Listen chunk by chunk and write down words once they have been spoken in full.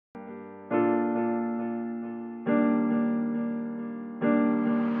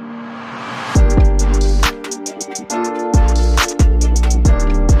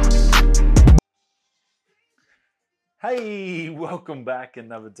Hey, welcome back.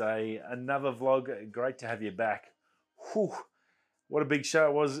 Another day, another vlog. Great to have you back. Whew, what a big show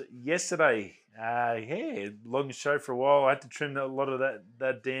it was yesterday. Yeah, long show for a while. I had to trim a lot of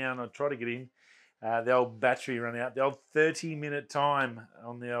that down. I tried to get in. The old battery ran out. The old 30-minute time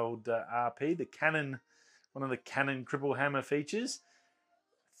on the old RP, the Canon, one of the Canon Cripple Hammer features.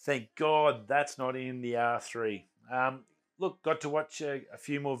 Thank God that's not in the R3. Look, got to watch a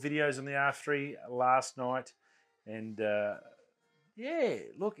few more videos on the R3 last night. And yeah,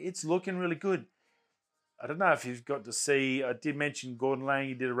 look, it's looking really good. I don't know if you've got to see, I did mention Gordon Lang,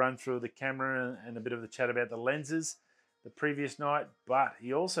 he did a run through of the camera and a bit of the chat about the lenses the previous night, but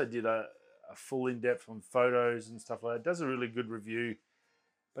he also did a full in-depth on photos and stuff like that. Does a really good review,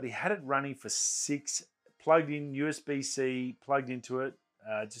 but he had it running for plugged in USB-C, plugged into it,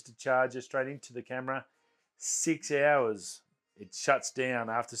 just a charger straight into the camera, 6 hours. It shuts down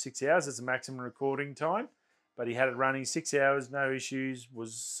after 6 hours. It's a maximum recording time. But he had it running 6 hours, no issues.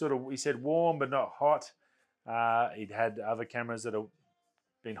 Was sort of, he said, warm but not hot. He'd had other cameras that have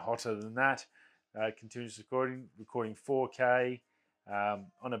been hotter than that. Continuous recording 4K.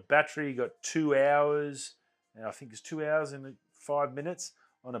 On a battery, he got 2 hours. And I think it's 2 hours and 5 minutes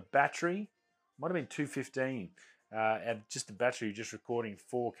on a battery. Might have been 2:15. And just the battery, just recording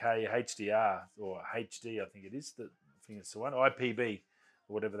 4K HDR or HD, I think it is. I think it's the one, IPB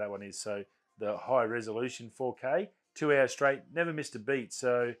or whatever that one is. So the high resolution 4K, 2 hours straight, never missed a beat.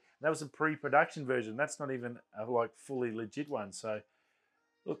 So that was a pre-production version. That's not even a like fully legit one. So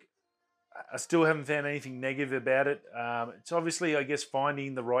look, I still haven't found anything negative about it. It's obviously, I guess,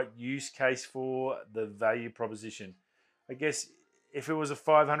 finding the right use case for the value proposition. I guess if it was a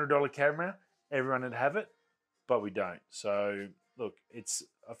 $500 camera, everyone would have it, but we don't. So look,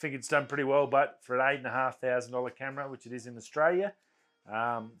 I think it's done pretty well, but for an $8,500 camera, which it is in Australia,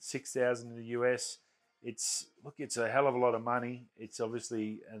 6,000 in the US, it's a hell of a lot of money. It's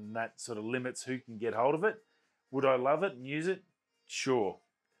obviously, and that sort of limits who can get hold of it. Would I love it and use it? Sure.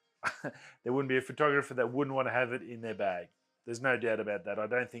 There wouldn't be a photographer that wouldn't want to have it in their bag. There's no doubt about that. I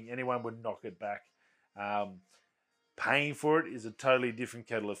don't think anyone would knock it back. Paying for it is a totally different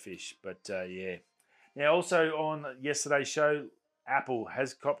kettle of fish, but yeah. Now, also on yesterday's show, Apple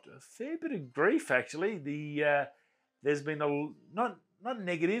has copped a fair bit of grief, actually. There's been not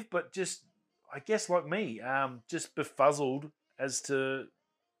negative, but just, I guess like me, just befuzzled as to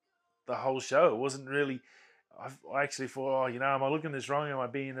the whole show. It wasn't really, I actually thought, am I looking at this wrong? Am I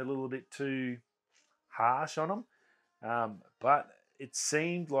being a little bit too harsh on them? But it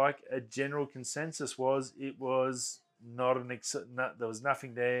seemed like a general consensus was it was not there was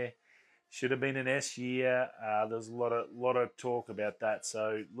nothing there. Should have been an S year. There's a lot of talk about that. So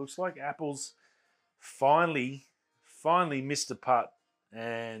it looks like Apple's finally missed a putt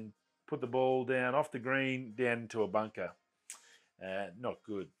and put the ball down off the green, down into a bunker. Not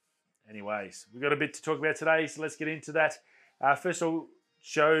good. Anyways, we've got a bit to talk about today, so let's get into that. First of all,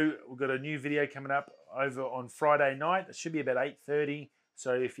 we've got a new video coming up over on Friday night. It should be about 8:30.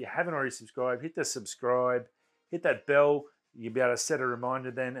 So if you haven't already subscribed, hit the subscribe, hit that bell. You'll be able to set a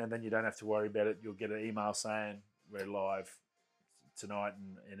reminder then, and then you don't have to worry about it. You'll get an email saying we're live tonight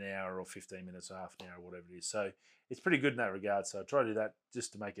in an hour or 15 minutes or half an hour or whatever it is. So it's pretty good in that regard. So I try to do that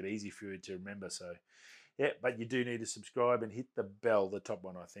just to make it easy for you to remember. So yeah, but you do need to subscribe and hit the bell, the top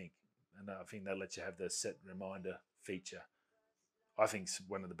one, I think. And I think that lets you have the set reminder feature. I think it's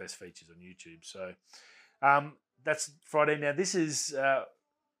one of the best features on YouTube. So that's Friday. Now this is,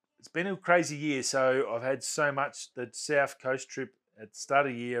 it's been a crazy year. So I've had so much. The South Coast trip at the start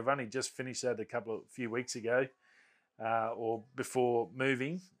of the year, I've only just finished that few weeks ago. Or before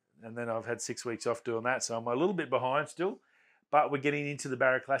moving, and then I've had 6 weeks off doing that, so I'm a little bit behind still, but we're getting into the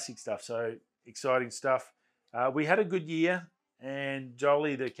Barra Classic stuff, so exciting stuff. We had a good year, and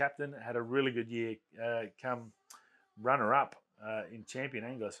Jolie, the captain, had a really good year, come runner-up in Champion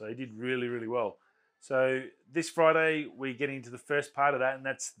Angler, so he did really, really well. So this Friday, we're getting into the first part of that, and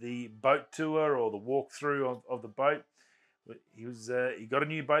that's the boat tour or the walkthrough of the boat. He got a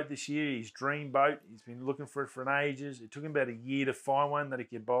new boat this year, his dream boat. He's been looking for it for ages. It took him about a year to find one that he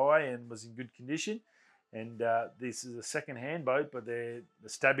could buy and was in good condition. And this is a second-hand boat, but they're the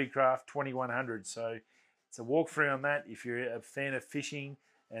Stabbycraft 2100. So it's a walkthrough on that. If you're a fan of fishing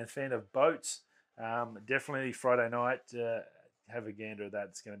and a fan of boats, definitely Friday night, have a gander at that.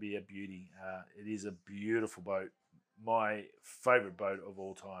 It's going to be a beauty. It is a beautiful boat. My favourite boat of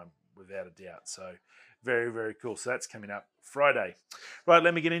all time, without a doubt. So very, very cool. So that's coming up Friday. Right,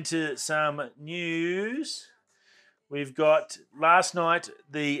 let me get into some news. We've got last night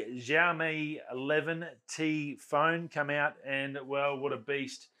the Xiaomi 11T phone come out, and well, what a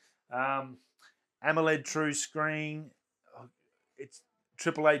beast. AMOLED true screen, it's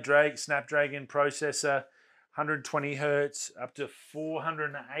 888 Snapdragon processor, 120 hertz up to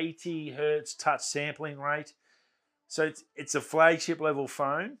 480 hertz touch sampling rate. So it's a flagship level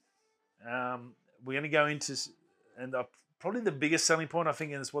phone. We're going to go into, and probably the biggest selling point, I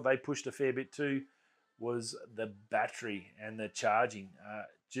think, and it's what they pushed a fair bit to, was the battery and the charging.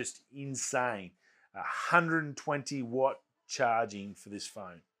 Just insane. 120 watt charging for this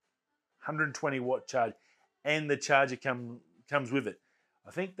phone. 120 watt charge, and the charger comes with it.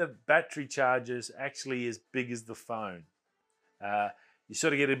 I think the battery charger is actually as big as the phone. You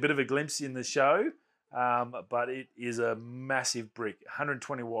sort of get a bit of a glimpse in the show, but it is a massive brick.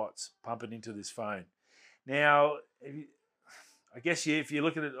 120 watts pumping into this phone. Now, I guess if you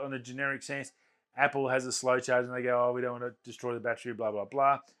look at it on a generic sense, Apple has a slow charge and they go, oh, we don't want to destroy the battery, blah, blah,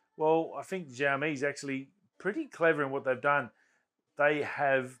 blah. Well, I think Xiaomi is actually pretty clever in what they've done. They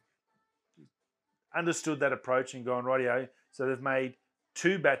have understood that approach and gone, rightio. So they've made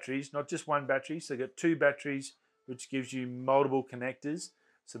two batteries, not just one battery. So they've got two batteries, which gives you multiple connectors.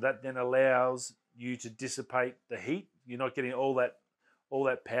 So that then allows you to dissipate the heat. You're not getting all that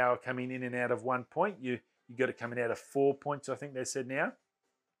power coming in and out of one point. You got it coming out of 4 points, I think they said now.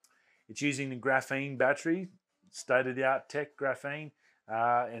 It's using the graphene battery, state-of-the-art tech graphene,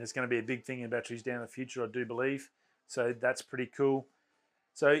 and it's going to be a big thing in batteries down the future, I do believe. So that's pretty cool.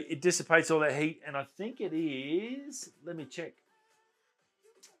 So it dissipates all that heat, and I think it is, let me check,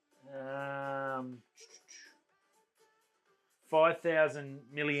 5,000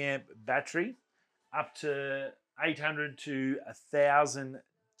 milliamp battery, up to 800 to 1,000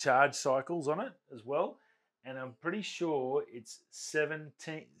 charge cycles on it as well. And I'm pretty sure it's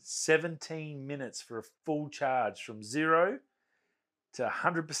 17 minutes for a full charge from 0 to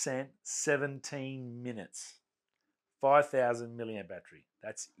 100%, 17 minutes. 5,000 milliamp battery.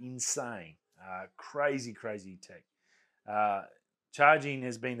 That's insane. Crazy tech. Charging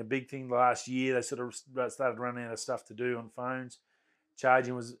has been a big thing the last year. They sort of started running out of stuff to do on phones.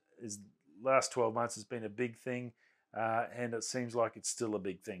 Charging last 12 months has been a big thing. And it seems like it's still a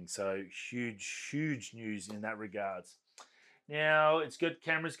big thing. So huge news in that regards. Now, it's got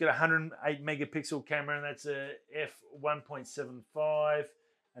cameras. It's got a 108 megapixel camera, and that's a f1.75,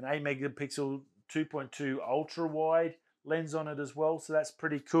 an 8 megapixel 2.2 ultra wide lens on it as well. So that's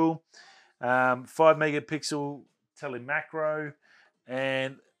pretty cool. 5 megapixel telemacro,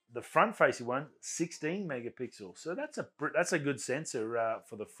 and the front facing one, 16 megapixel. So that's a good sensor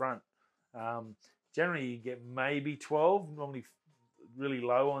for the front. Generally, you get maybe 12, normally really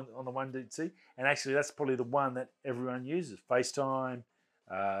low on the one that you see. And actually, that's probably the one that everyone uses. FaceTime,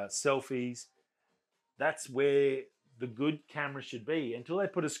 selfies. That's where the good camera should be. Until they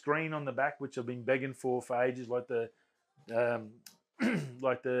put a screen on the back, which I've been begging for ages, like the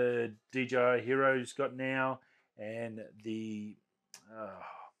like the DJI Hero's got now, and the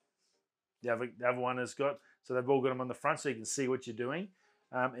other one has got. So they've all got them on the front so you can see what you're doing.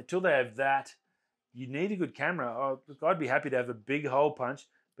 Until they have that, you need a good camera. I'd be happy to have a big hole punch,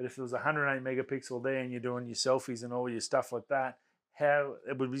 but if there was 108 megapixel there and you're doing your selfies and all your stuff like that,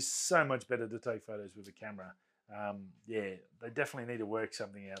 it would be so much better to take photos with a camera. Yeah, they definitely need to work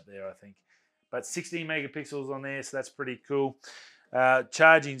something out there, I think. But 16 megapixels on there, so that's pretty cool.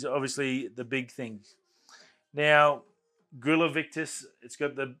 Charging's obviously the big thing. Now, Gorilla Victus, it's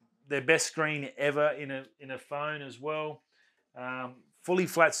got their best screen ever in a phone as well. Fully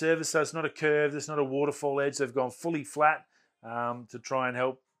flat surface, so it's not a curve, it's not a waterfall edge. They've gone fully flat to try and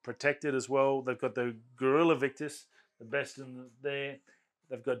help protect it as well. They've got the Gorilla Victus, the best in there.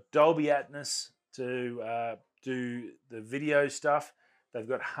 They've got Dolby Atmos to do the video stuff. They've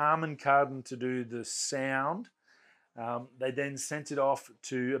got Harman Kardon to do the sound. They then sent it off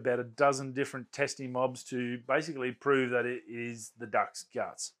to about a dozen different testing mobs to basically prove that it is the duck's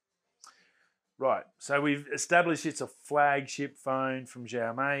guts. Right, so we've established it's a flagship phone from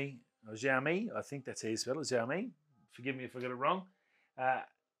Xiaomi. Xiaomi, I think that's how you spell it, Xiaomi. Forgive me if I got it wrong.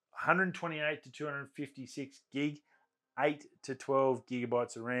 128 to 256 gig, 8 to 12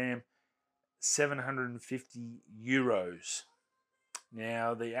 gigabytes of RAM, 750 euros.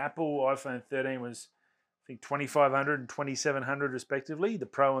 Now, the Apple iPhone 13 was, I think, 2,500 and 2,700 respectively, the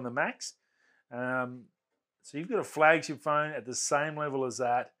Pro and the Max. So you've got a flagship phone at the same level as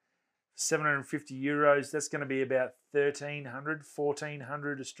that, 750 euros. That's going to be about 1,300,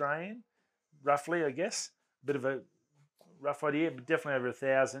 1,400 Australian, roughly, I guess. A bit of a rough idea, but definitely over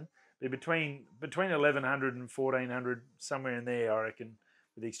 1,000. But between 1,100 and 1,400, somewhere in there, I reckon,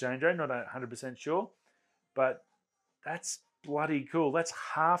 with the exchange rate. Not 100% sure, but that's bloody cool. That's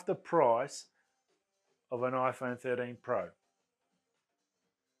half the price of an iPhone 13 Pro.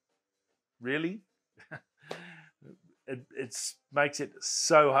 Really? it makes it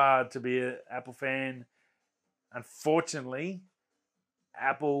so hard to be an Apple fan. Unfortunately,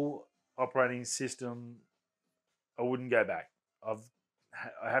 Apple operating system, I wouldn't go back.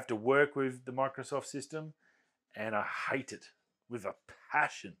 I have to work with the Microsoft system, and I hate it with a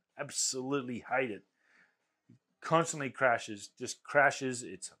passion. Absolutely hate it. Constantly crashes, just crashes.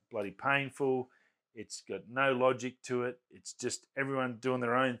 It's bloody painful. It's got no logic to it. It's just everyone doing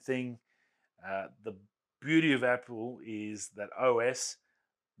their own thing. The beauty of Apple is that OS,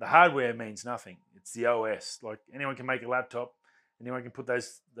 the hardware means nothing. It's the OS. Like anyone can make a laptop, anyone can put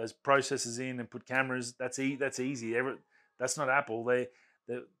those processors in and put cameras. That's easy. That's not Apple. They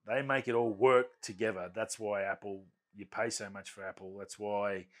make it all work together. That's why Apple, you pay so much for Apple. That's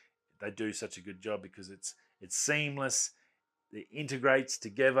why they do such a good job, because it's seamless. It integrates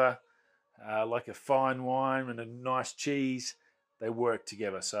together like a fine wine and a nice cheese. They work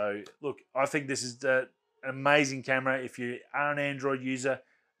together. So look, I think this is an amazing camera. If you are an Android user,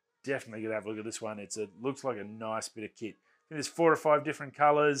 definitely gonna have a look at this one. It looks like a nice bit of kit. I think there's 4 or 5 different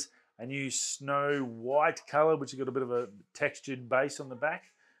colors. A new snow white color, which has got a bit of a textured base on the back.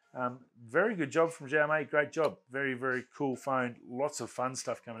 Very good job from Xiaomi. Great job. Very, very cool phone. Lots of fun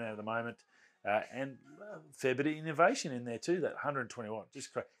stuff coming out at the moment. And a fair bit of innovation in there too. That 120 watt, just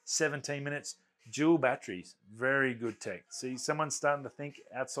 17 minutes, dual batteries. Very good tech. See, someone's starting to think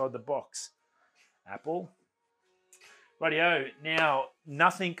outside the box. Apple. Rightio. Now,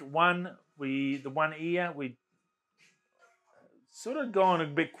 Nothing One. The One Ear. We sort of gone a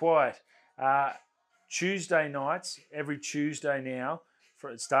bit quiet. Tuesday nights, every Tuesday now.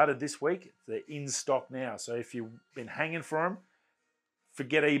 It started this week. They're in stock now. So if you've been hanging for them,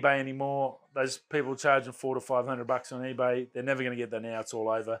 forget eBay anymore. Those people charging $400 to $500 on eBay, they're never going to get that now. It's all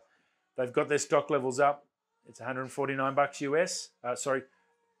over. They've got their stock levels up. It's $149 US.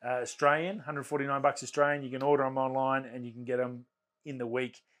 Australian. $149 Australian. You can order them online and you can get them in the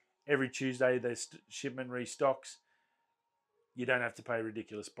week. Every Tuesday, their shipment restocks. You don't have to pay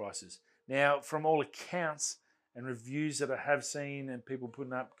ridiculous prices. Now, from all accounts and reviews that I have seen and people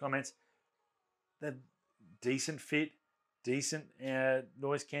putting up comments, they're decent fit, decent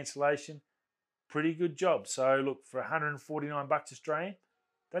noise cancellation, pretty good job. So look, for $149 Australian,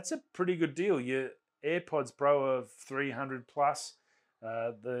 that's a pretty good deal. Your AirPods Pro are 300 plus.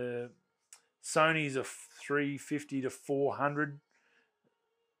 The Sony's are 350 to 400.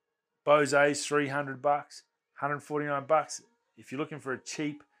 Bose's $300, $149. If you're looking for a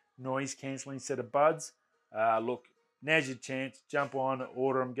cheap noise cancelling set of buds, look, now's your chance. Jump on,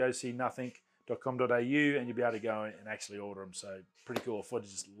 order them, go see nothing.com.au, and you'll be able to go and actually order them. So pretty cool. I thought I'd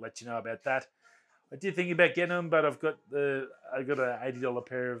just let you know about that. I did think about getting them, but I've got an $80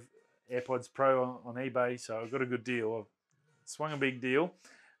 pair of AirPods Pro on eBay, so I've got a good deal. I've swung a big deal.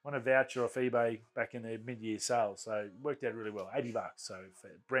 Won a voucher off eBay back in the mid-year sale, so it worked out really well. $80, so for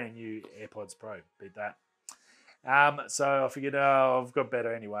brand new AirPods Pro, beat that. So I figured, I've got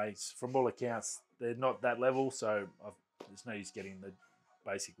better anyways. From all accounts, they're not that level, so there's no use getting the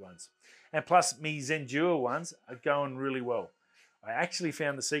basic ones. And plus, me Zendure ones are going really well. I actually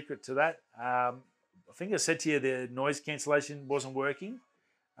found the secret to that. I think I said to you the noise cancellation wasn't working.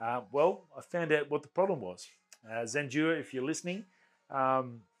 Well, I found out what the problem was. Zendure, if you're listening,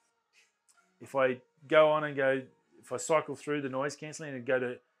 if I cycle through the noise cancelling and go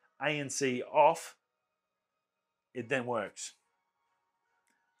to ANC off, it then works.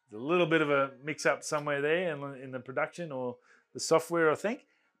 There's a little bit of a mix-up somewhere there in the production or the software, I think.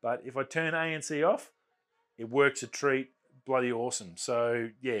 But if I turn ANC off, it works a treat. Bloody awesome. So,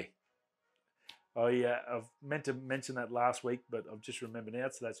 yeah. I've meant to mention that last week, but I've just remembered now,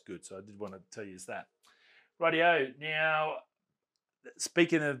 so that's good. So I did want to tell you that. Rightio. Now,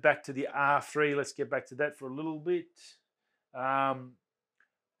 speaking of back to the R3, let's get back to that for a little bit.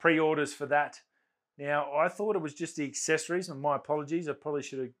 Pre-orders for that. Now, I thought it was just the accessories, and my apologies. I probably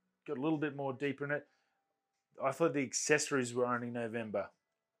should have got a little bit more deeper in it. I thought the accessories were only November.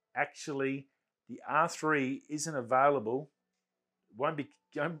 Actually, the R3 isn't available. Won't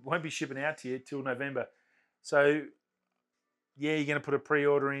be shipping out to you till November. So, yeah, you're going to put a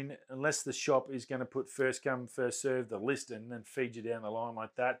pre-order in unless the shop is going to put first come, first serve the list and then feed you down the line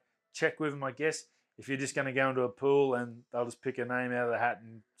like that. Check with them, I guess. If you're just going to go into a pool and they'll just pick a name out of the hat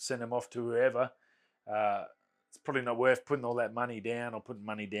and send them off to whoever, it's probably not worth putting all that money down or putting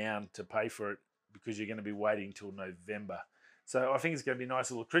money down to pay for it because you're going to be waiting until November. So I think it's going to be a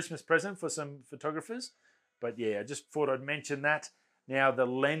nice little Christmas present for some photographers. But yeah, I just thought I'd mention that. Now the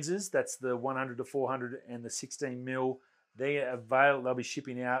lenses, that's the 100 to 400 and the 16mm, they'll be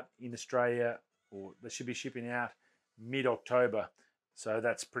shipping out in Australia, or they should be shipping out mid-October. So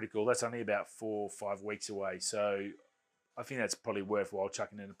that's pretty cool. That's only about 4 or 5 weeks away. So I think that's probably worthwhile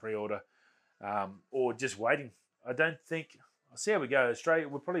chucking in a pre-order or just waiting. I don't think. I'll see how we go. Australia,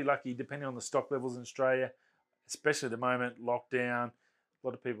 we're probably lucky depending on the stock levels in Australia, especially at the moment, lockdown. A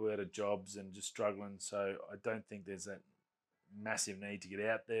lot of people out of jobs and just struggling. So I don't think there's that massive need to get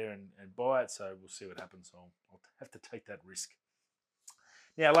out there and buy it. So we'll see what happens. I'll have to take that risk.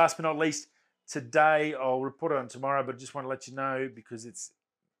 Now, last but not least, today I'll report on tomorrow, but I just want to let you know because it's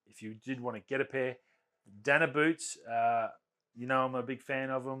if you did want to get a pair, Dana boots. You know I'm a big fan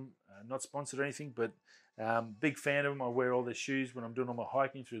of them. Not sponsored or anything, but big fan of them. I wear all their shoes when I'm doing all my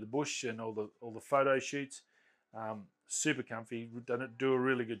hiking through the bush and all the photo shoots. Super comfy. Do a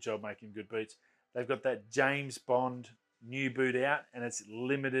really good job making good boots. They've got that James Bond new boot out, and it's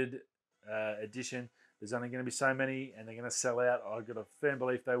limited edition. There's only going to be so many, and they're going to sell out. I've got a firm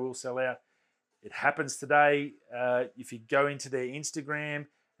belief they will sell out. It happens today. If you go into their Instagram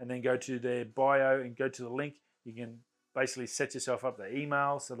and then go to their bio and go to the link, you can basically set yourself up the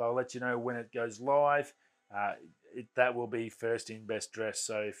email so they'll let you know when it goes live. That will be first in, best dress.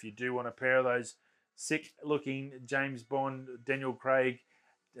 So if you do want a pair of those sick looking James Bond, Daniel Craig,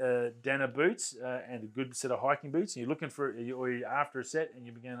 Dana boots and a good set of hiking boots, and you're looking for, or you're after a set and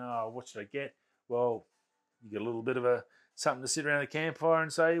you're going, oh, what should I get? Well, you get a little bit of something to sit around the campfire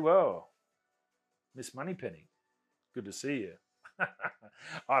and say, well, Miss Moneypenny, good to see you.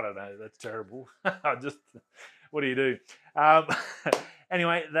 I don't know, that's terrible. What do you do?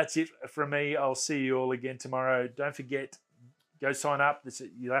 Anyway, that's it from me. I'll see you all again tomorrow. Don't forget, go sign up.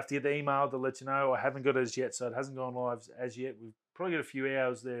 You'll have to get the email to let you know. I haven't got it as yet, so it hasn't gone live as yet. We've probably got a few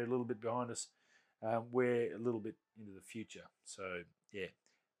hours there, a little bit behind us. We're a little bit into the future. So, yeah,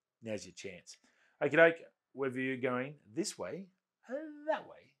 now's your chance. Okie doke, whether you're going this way, that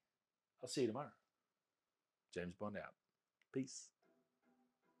way, I'll see you tomorrow. James Bond out. Peace.